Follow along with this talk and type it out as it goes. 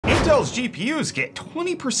Intel's GPUs get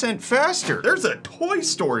 20% faster. There's a Toy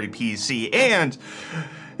Story PC, and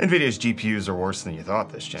Nvidia's GPUs are worse than you thought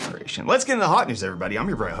this generation. Let's get into the hot news, everybody. I'm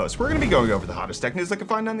your bright host. We're gonna be going over the hottest tech news that can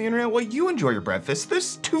find on the internet while you enjoy your breakfast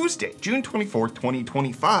this Tuesday, June 24th,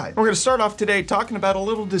 2025. We're gonna start off today talking about a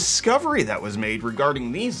little discovery that was made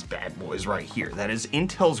regarding these bad boys right here. That is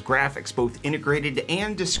Intel's graphics, both integrated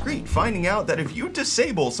and discrete, finding out that if you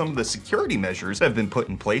disable some of the security measures that have been put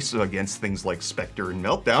in place against things like Spectre and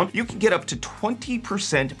Meltdown, you can get up to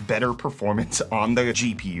 20% better performance on the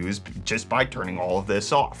GPUs just by turning all of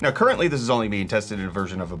this off. Now, currently this is only being tested in a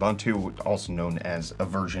version of Ubuntu, also known as a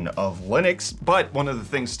version of Linux, but one of the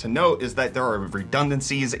things to note is that there are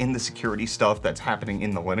redundancies in the security stuff that's happening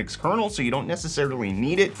in the Linux kernel, so you don't necessarily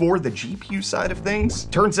need it for the GPU side of things.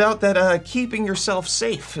 Turns out that keeping yourself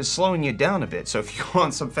safe is slowing you down a bit, so if you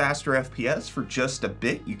want some faster FPS for just a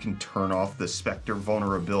bit, you can turn off the Spectre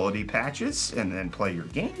vulnerability patches and then play your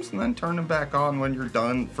games, and then turn them back on when you're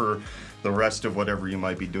done for the rest of whatever you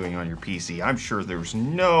might be doing on your PC. I'm sure there's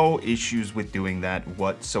no issues with doing that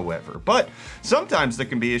whatsoever, but sometimes there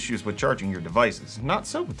can be issues with charging your devices. Not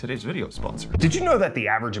so with today's video sponsor. Did you know that the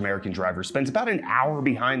average American driver spends about an hour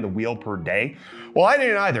behind the wheel per day? Well, I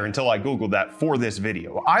didn't either until I Googled that for this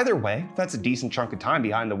video. Either way, that's a decent chunk of time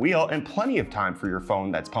behind the wheel and plenty of time for your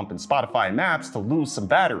phone that's pumping Spotify and Maps to lose some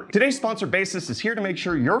battery. Today's sponsor Basis is here to make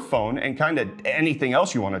sure your phone and kind of anything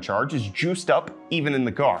else you want to charge is juiced up even in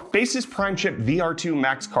the car. Basis Prime Chip VR2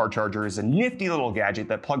 Max car charger is a nifty little gadget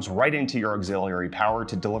that plugs right into your auxiliary power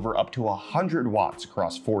to deliver up to 100 watts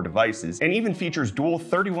across 4 devices, and even features dual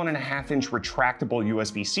 31.5-inch retractable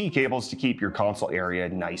USB-C cables to keep your console area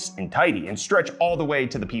nice and tidy and stretch all the way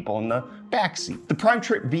to the people in the backseat. The Prime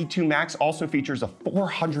Trip V2 Max also features a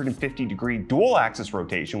 450-degree dual axis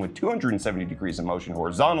rotation with 270 degrees of motion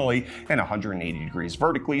horizontally and 180 degrees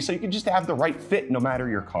vertically, so you can just have the right fit no matter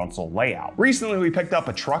your console layout. Recently, we picked up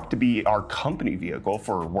a truck to be our company vehicle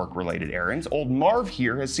for work-related errands. Old Marv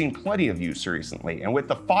here has seen plenty of use recently, and with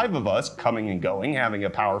the 5 of us coming and going, having a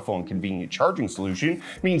powerful and convenient charging solution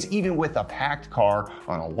means even with a packed car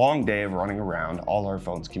on a long day of running around, all our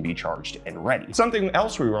phones can be charged and ready. Something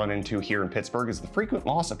else we run into here in Pittsburgh is the frequent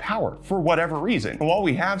loss of power for whatever reason. And while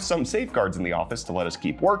we have some safeguards in the office to let us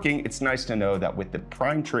keep working, it's nice to know that with the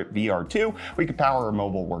Prime Trip VR2, we can power a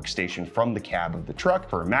mobile workstation from the cab of the truck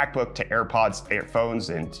for a MacBook to AirPods, earphones,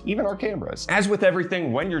 and even our cameras. As with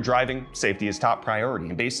everything, when you're driving, safety is top priority,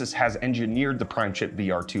 and Basis has engineered the Prime Chip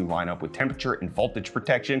VR2 lineup with temperature and voltage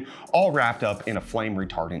protection, all wrapped up in a flame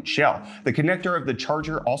retardant shell. The connector of the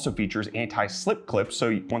charger also features anti-slip clips,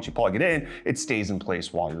 so once you plug it in, it stays in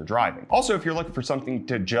place while you're driving. Also, if you're looking for something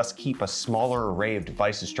to just keep a smaller array of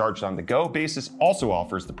devices charged on the go, Basis also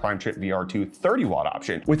offers the Prime Chip VR2 30-watt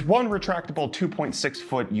option. With one retractable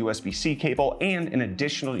 2.6-foot USB-C cable and an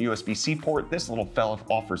additional USB-C port, this little fella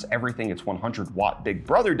offers everything its 100-watt Big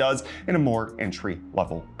Brother does in a more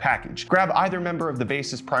entry-level package. Grab either member of the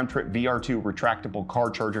Basis Prime Trip VR2 retractable car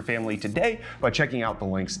charger family today by checking out the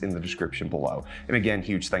links in the description below. And again,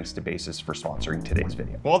 huge thanks to Basis for sponsoring today's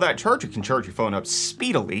video. While that charger can charge your phone up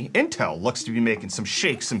speedily, Intel looks to be making some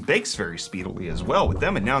shakes and bakes very speedily as well, with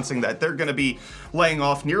them announcing that they're going to be laying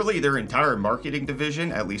off nearly their entire marketing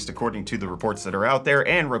division, at least according to the reports that are out there,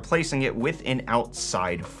 and replacing it with an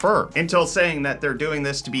outside firm. Intel saying that they're doing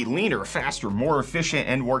this to be leaner, faster, more efficient,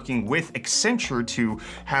 and working with Accenture to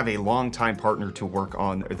have a longtime partner to work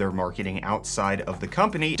on their marketing outside of the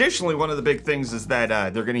company. Additionally, one of the big things is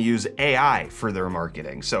that they're going to use AI for their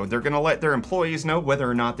marketing. So they're going to let their employees know whether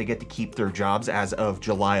or not they get to keep their jobs as of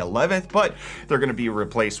July 11th, but they're going to be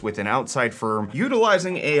replaced with an outside firm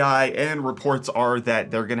utilizing AI, and reports are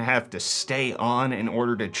that they're going to have to stay on in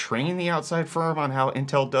order to train the outside firm on how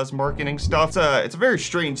Intel does marketing stuff. It's a very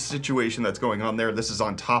strange situation that's going on there. This is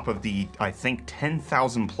on top of the, I think,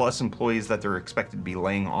 10,000 plus employees that they're expected to be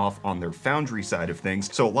laying off on their foundry side of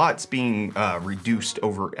things. So a lot's being reduced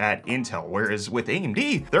over at Intel, whereas with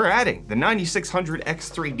AMD, they're adding the 9600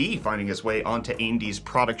 X3D, finding its way onto AMD's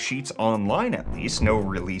product sheets online at least. No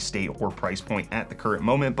release date or price point at the current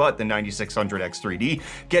moment, but the 9600 X3D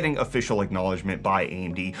getting official acknowledgement by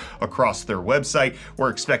AMD across their website. We're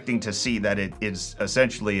expecting to see that it is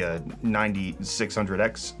essentially a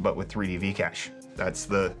 9600X, but with 3D V cache. That's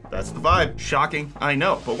the vibe. Shocking, I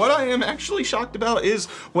know. But what I am actually shocked about is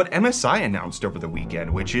what MSI announced over the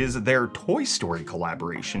weekend, which is their Toy Story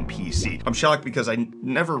collaboration PC. I'm shocked because I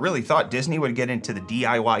never really thought Disney would get into the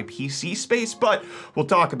DIY PC space, but we'll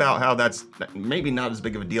talk about how that's maybe not as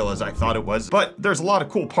big of a deal as I thought it was. But there's a lot of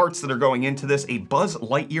cool parts that are going into this. A Buzz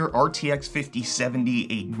Lightyear RTX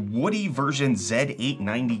 5070, a Woody version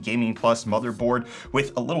Z890 Gaming Plus motherboard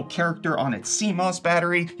with a little character on its CMOS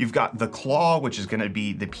battery. You've got the Claw, which is gonna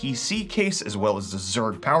be the PC case, as well as the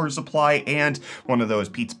Zerg power supply, and one of those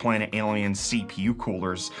Pizza Planet Alien CPU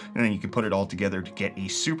coolers. And then you can put it all together to get a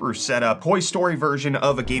super setup Toy Story version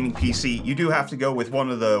of a gaming PC. You do have to go with one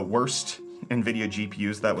of the worst Nvidia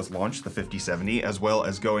GPUs that was launched, the 5070, as well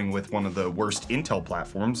as going with one of the worst Intel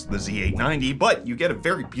platforms, the Z890, but you get a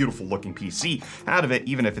very beautiful looking PC out of it,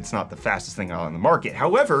 even if it's not the fastest thing on the market.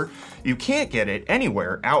 However, you can't get it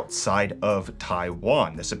anywhere outside of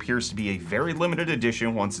Taiwan. This appears to be a very limited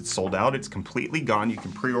edition. Once it's sold out, it's completely gone. You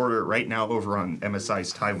can pre-order it right now over on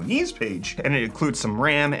MSI's Taiwanese page, and it includes some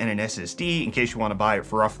RAM and an SSD in case you want to buy it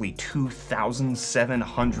for roughly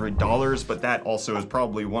 $2,700, but that also is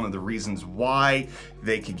probably one of the reasons why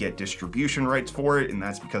they could get distribution rights for it, and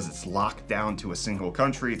that's because it's locked down to a single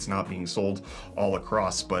country. It's not being sold all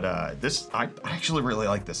across. But I actually really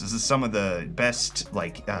like this. This is some of the best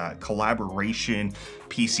collaboration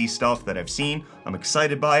PC stuff that I've seen. I'm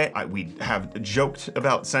excited by it. We have joked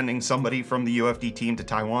about sending somebody from the UFD team to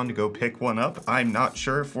Taiwan to go pick one up. I'm not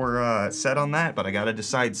sure if we're set on that, but I gotta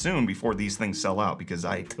decide soon before these things sell out, because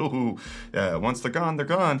once they're gone, they're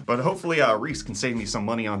gone. But hopefully Reece can save me some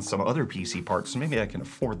money on some other PC parts, so maybe I can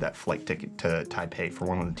afford that flight ticket to Taipei for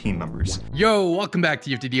one of the team members. Yo, welcome back to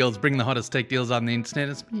UFD Deals, bringing the hottest tech deals on the internet.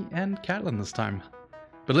 It's me and Catelyn this time.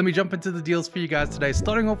 But let me jump into the deals for you guys today.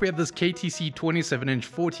 Starting off, we have this KTC 27-inch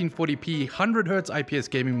 1440p 100Hz IPS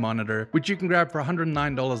gaming monitor, which you can grab for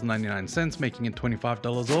 $109.99, making it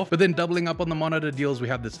 $25 off. But then doubling up on the monitor deals, we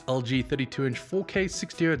have this LG 32-inch 4K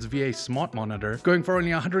 60Hz VA smart monitor, going for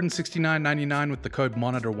only $169.99 with the code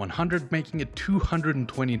monitor100, making it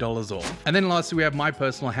 $220 off. And then lastly, we have my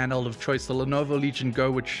personal handheld of choice, the Lenovo Legion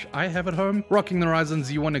Go, which I have at home, rocking the Ryzen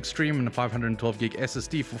Z1 Extreme and a 512GB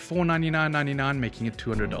SSD for $499.99, making it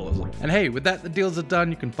 $200 off. And hey, with that, the deals are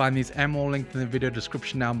done. You can find these and more linked in the video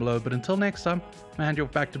description down below. But until next time, I'll hand you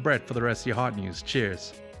off back to Brett for the rest of your hot news.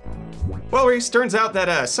 Cheers. Well, Reece, turns out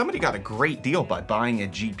that somebody got a great deal by buying a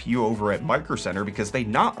GPU over at Micro Center, because they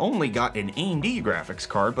not only got an AMD graphics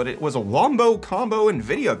card, but it was a Wombo Combo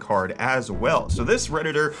Nvidia card as well. So this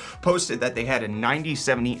Redditor posted that they had a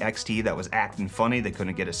 9070 XT that was acting funny. They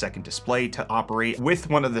couldn't get a second display to operate with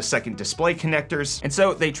one of the second display connectors, and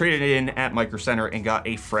so they traded it in at Micro Center and got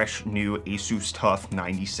a fresh new Asus TUF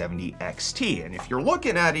 9070 XT. And if you're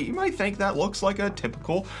looking at it, you might think that looks like a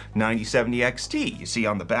typical 9070 XT. You see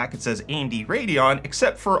on the back it says AMD Radeon,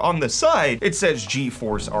 except for on the side it says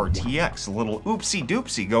GeForce RTX. A little oopsie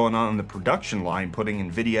doopsie going on in the production line, putting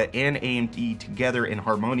Nvidia and AMD together in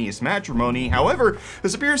harmonious matrimony. However,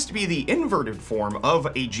 this appears to be the inverted form of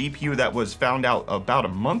a GPU that was found out about a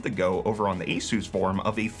month ago over on the Asus forum,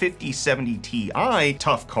 of a 5070 Ti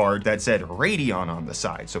TUF card that said Radeon on the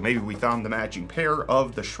side. So maybe we found the matching pair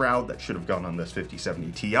of the shroud that should have gone on this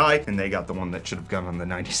 5070 Ti, and they got the one that should have gone on the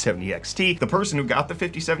 9070 XT. The person who got the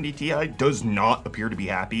 5070 Ti does not appear to be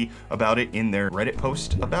happy about it in their Reddit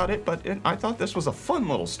post about it, but I thought this was a fun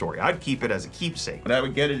little story. I'd keep it as a keepsake, but I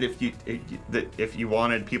would get it if you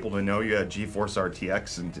wanted people to know you had GeForce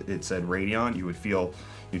RTX and it said Radeon.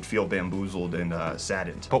 You'd feel bamboozled and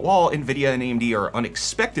saddened. But while Nvidia and AMD are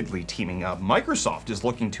unexpectedly teaming up, Microsoft is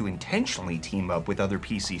looking to intentionally team up with other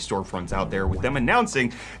PC storefronts out there, with them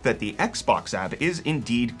announcing that the Xbox app is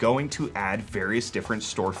indeed going to add various different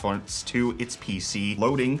storefronts to its PC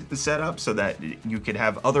loading setup, so that you could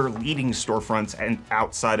have other leading storefronts and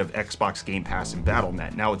outside of Xbox Game Pass and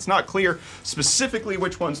Battle.net. Now, it's not clear specifically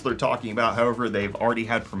which ones they're talking about. However, they've already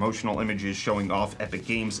had promotional images showing off Epic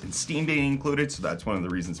Games and Steam being included, so that's one of the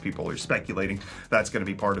reasons people are speculating that's going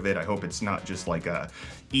to be part of it. I hope it's not just like a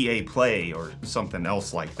EA Play or something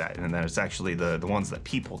else like that, and that it's actually the ones that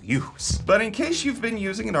people use. But in case you've been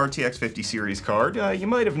using an RTX 50 series card, you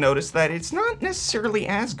might have noticed that it's not necessarily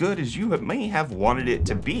as good as you may have wanted it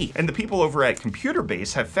to be. me. And the people over at Computer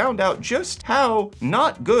Base have found out just how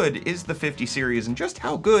not good is the 50 series and just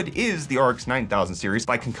how good is the RX 9000 series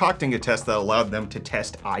by concocting a test that allowed them to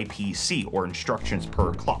test IPC, or instructions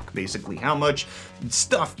per clock. Basically how much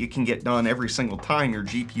stuff you can get done every single time your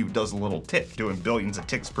GPU does a little tick, doing billions of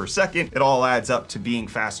ticks per second. It all adds up to being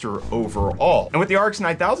faster overall. And with the RX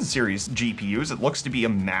 9000 series GPUs, it looks to be a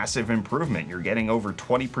massive improvement. You're getting over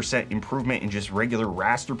 20% improvement in just regular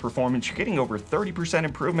raster performance. You're getting over 30%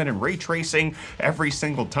 improvement in ray tracing every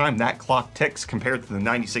single time that clock ticks compared to the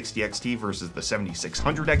 9060 XT versus the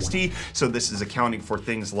 7600 XT. So this is accounting for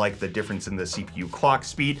things like the difference in the CPU clock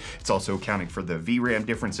speed. It's also accounting for the VRAM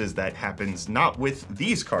differences that happens not with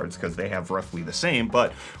these cards because they have roughly the same,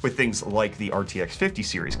 but with things like the RTX 50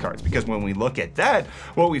 series cards. Because when we look at that,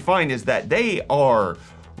 what we find is that they are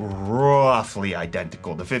roughly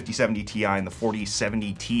identical. The 5070 Ti and the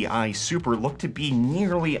 4070 Ti Super look to be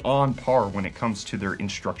nearly on par when it comes to their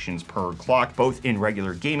instructions per clock, both in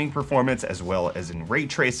regular gaming performance as well as in ray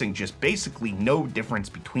tracing. Just basically no difference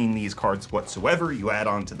between these cards whatsoever. You add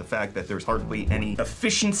on to the fact that there's hardly any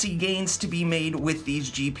efficiency gains to be made with these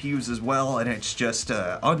GPUs as well, and it's just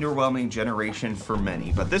an underwhelming generation for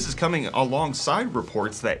many. But this is coming alongside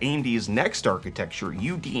reports that AMD's next architecture,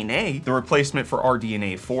 UDNA, the replacement for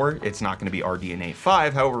RDNA 4, it's not going to be RDNA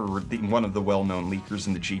 5. However, one of the well-known leakers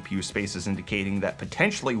in the GPU space is indicating that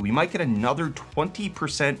potentially we might get another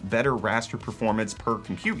 20% better raster performance per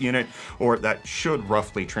compute unit, or that should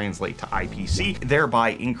roughly translate to IPC,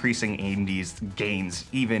 thereby increasing AMD's gains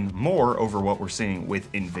even more over what we're seeing with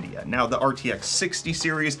Nvidia. Now, the RTX 60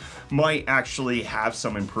 series might actually have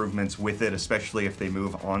some improvements with it, especially if they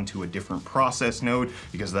move on to a different process node,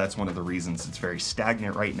 because that's one of the reasons it's very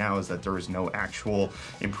stagnant right now, is that there is no actual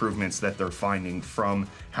improvements that they're finding from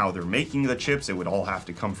how they're making the chips. It would all have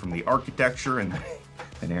to come from the architecture, and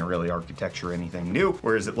they didn't really architecture anything new,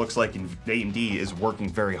 whereas it looks like AMD is working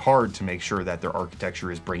very hard to make sure that their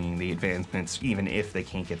architecture is bringing the advancements, even if they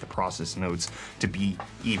can't get the process nodes to be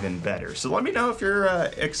even better. So let me know if you're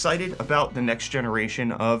excited about the next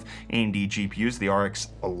generation of AMD GPUs, the RX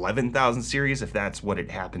 11000 series, if that's what it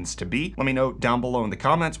happens to be. Let me know down below in the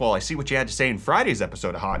comments while I see what you had to say in Friday's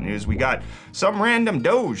episode of Hot News. We got some random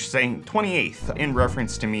Doge saying 28th in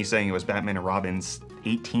reference to me saying it was Batman and Robin's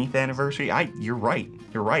 18th anniversary. You're right.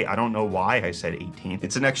 You're right. I don't know why I said 18th.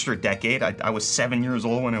 It's an extra decade. I was 7 years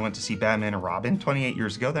old when I went to see Batman and Robin 28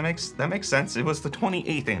 years ago. That makes sense. It was the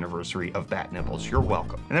 28th anniversary of Bat Nibbles. You're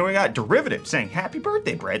welcome. And then we got Derivative saying, happy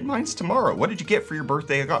birthday, Brad. Mine's tomorrow. What did you get for your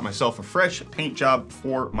birthday? I got myself a fresh paint job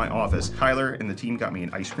for my office. Tyler and the team got me an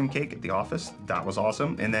ice cream cake at the office. That was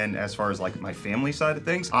awesome. And then as far as like my family side of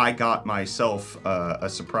things, I got myself a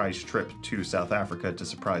surprise trip to South Africa to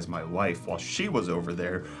surprise my wife while she was over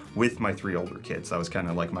there with my 3 older kids. That was kind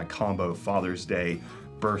of like my combo Father's Day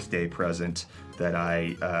birthday present that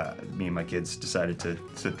me and my kids decided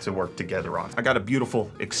to work together on. I got a beautiful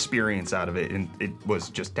experience out of it, and it was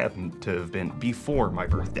just happened to have been before my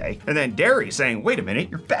birthday. And then Derry saying, wait a minute,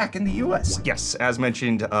 you're back in the US. Yes, as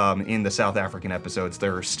mentioned in the South African episodes,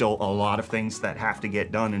 there are still a lot of things that have to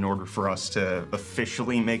get done in order for us to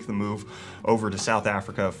officially make the move over to South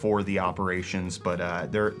Africa for the operations,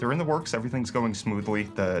 but they're in the works. Everything's going smoothly.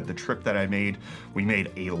 The trip that I made, we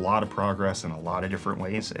made a lot of progress in a lot of different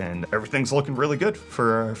ways, and everything's looking really good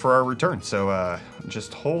for our return. So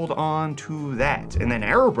just hold on to that. And then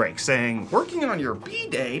Aerobreak saying, working on your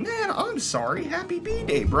B-Day? Man, I'm sorry. Happy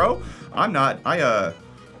B-Day, bro. I'm not. I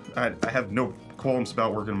have no qualms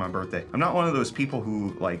about working on my birthday. I'm not one of those people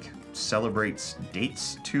who like celebrates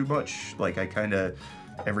dates too much. Like I kind of,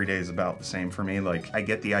 every day is about the same for me. Like I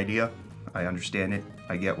get the idea. I understand it.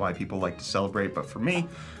 I get why people like to celebrate, but for me,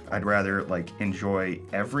 I'd rather like enjoy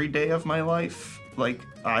every day of my life. Like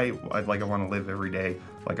I want to live every day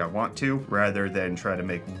like I want to, rather than try to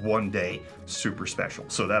make one day super special.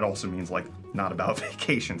 So that also means like not about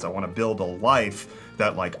vacations. I want to build a life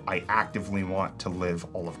that like I actively want to live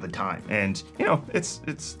all of the time. And you know,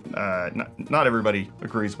 it's not everybody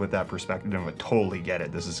agrees with that perspective, and I totally get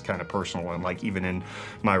it. This is kind of personal, and like even in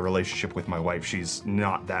my relationship with my wife, she's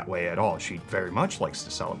not that way at all. She very much likes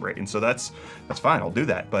to celebrate, and so that's fine. I'll do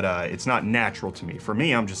that, but it's not natural to me. For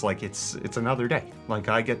me, I'm just like it's another day. Like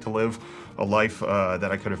I get to live a life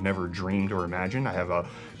that I could have never dreamed or imagined. I have a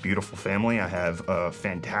beautiful family. I have a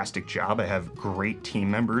fantastic job. I have great team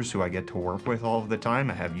members who I get to work with all of the time.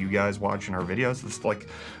 I have you guys watching our videos. It's like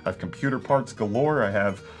I have computer parts galore. I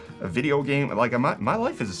have a video game. Like my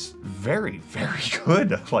life is very, very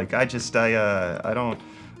good. Like I get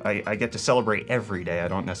to celebrate every day. I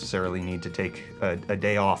don't necessarily need to take a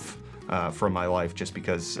day off from my life just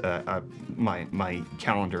because my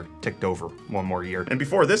calendar ticked over one more year. And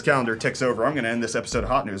before this calendar ticks over, I'm going to end this episode of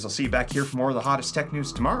Hot News. I'll see you back here for more of the hottest tech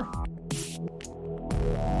news tomorrow.